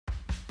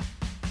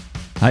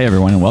Hi,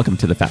 everyone, and welcome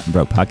to the Fat and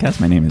Broke podcast.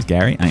 My name is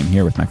Gary. I am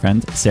here with my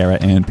friends, Sarah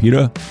and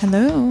Peter.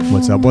 Hello.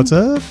 What's up? What's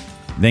up?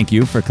 Thank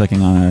you for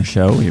clicking on our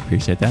show. We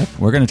appreciate that.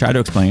 We're going to try to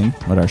explain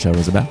what our show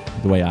is about.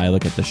 The way I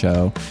look at the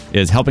show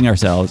is helping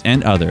ourselves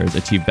and others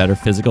achieve better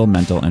physical,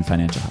 mental, and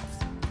financial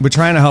health. We're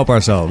trying to help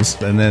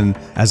ourselves, and then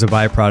as a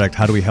byproduct,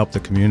 how do we help the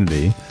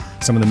community?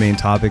 Some of the main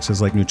topics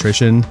is like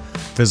nutrition,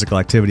 physical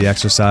activity,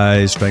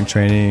 exercise, strength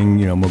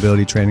training,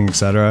 mobility training,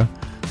 etc.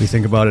 We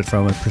think about it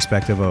from a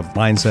perspective of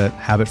mindset,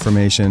 habit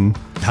formation,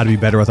 how to be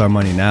better with our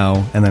money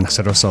now, and then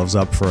set ourselves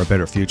up for a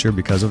better future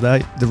because of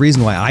that. The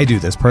reason why I do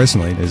this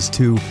personally is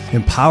to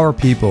empower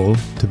people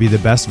to be the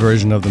best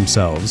version of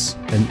themselves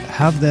and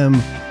have them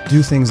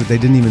do things that they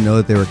didn't even know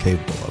that they were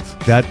capable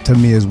of. That, to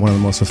me, is one of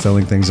the most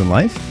fulfilling things in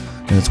life,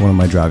 and it's one of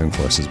my driving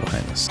forces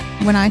behind this.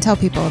 When I tell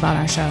people about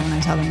our show, when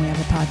I tell them we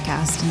have a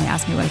podcast and they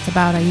ask me what it's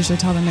about, I usually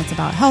tell them it's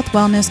about health,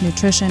 wellness,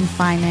 nutrition,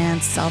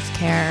 finance,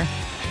 self-care,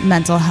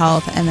 mental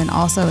health, and then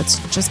also it's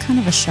just kind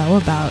of a show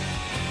about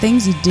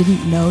things you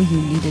didn't know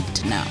you needed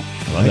to know.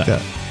 I love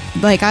that.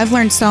 Like, I've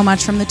learned so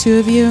much from the two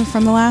of you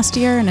from the last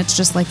year, and it's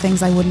just like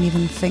things I wouldn't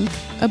even think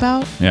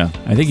about. Yeah,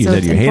 I think you so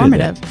said you hated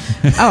it.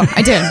 Oh,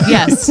 I did.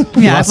 Yes.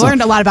 Yeah, I've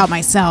learned a lot about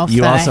myself.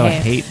 You that also I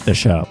hate the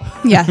show.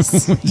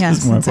 Yes.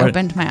 Yes. more It's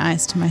important. opened my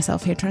eyes to my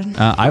self-hatred.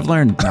 I've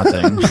learned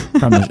nothing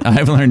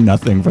I've learned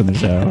nothing from the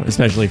show,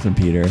 especially from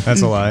Peter.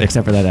 That's a lie.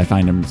 Except for that, I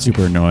find him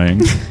super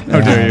annoying.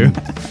 How dare you?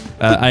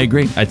 I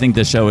agree. I think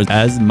this show is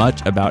as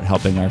much about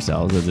helping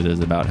ourselves as it is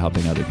about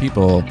helping other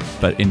people.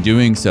 But in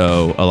doing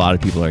so, a lot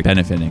of people are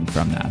benefiting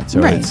from that. So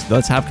Right.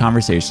 let's have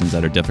conversations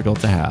that are difficult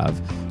to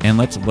have, and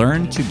let's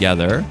learn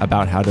together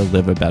about how to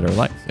live a better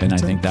life. And I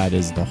think that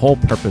is the whole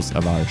purpose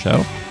of our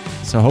show.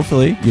 So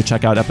hopefully you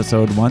check out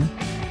episode 1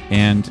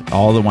 and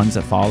all the ones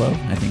that follow.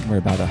 I think we're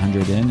about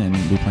 100 in, and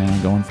we plan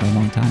on going for a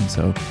long time.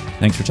 So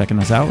thanks for checking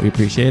us out. We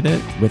appreciate it.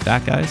 With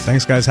that, guys,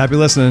 Thanks, guys. Happy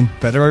listening.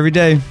 Better every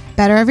day.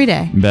 Better every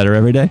day. better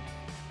every day.